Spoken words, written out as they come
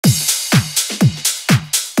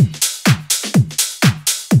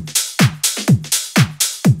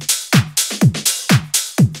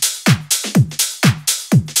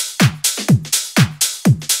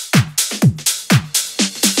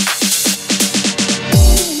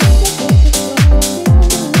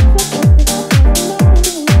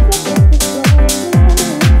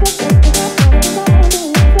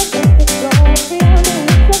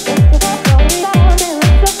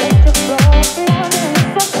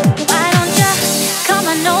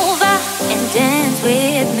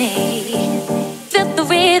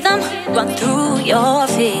your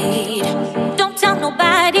feet. Don't tell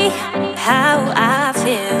nobody how I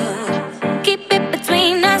feel. Keep it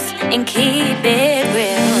between us and keep it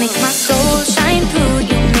real. You make my soul shine through.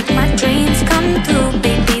 You make my dreams come true,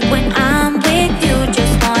 baby. When I'm with you,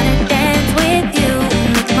 just wanna dance with you. You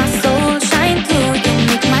make my soul shine through. You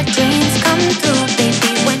make my dreams come true,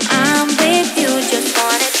 baby. When I'm with you, just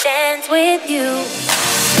wanna dance with you.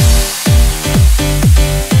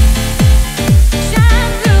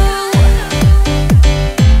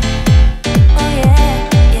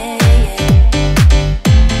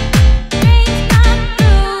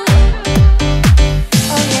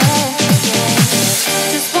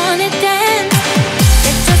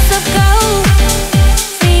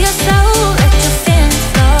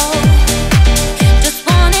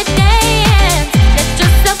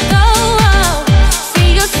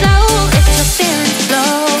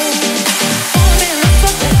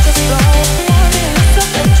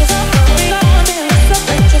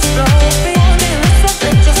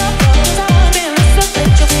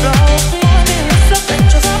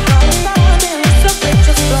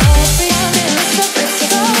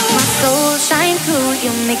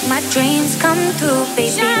 Make my dreams come true,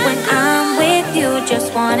 baby. When I'm with you,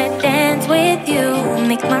 just wanna dance with you.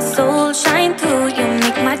 Make my soul shine through. You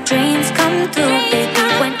make my dreams come true, baby.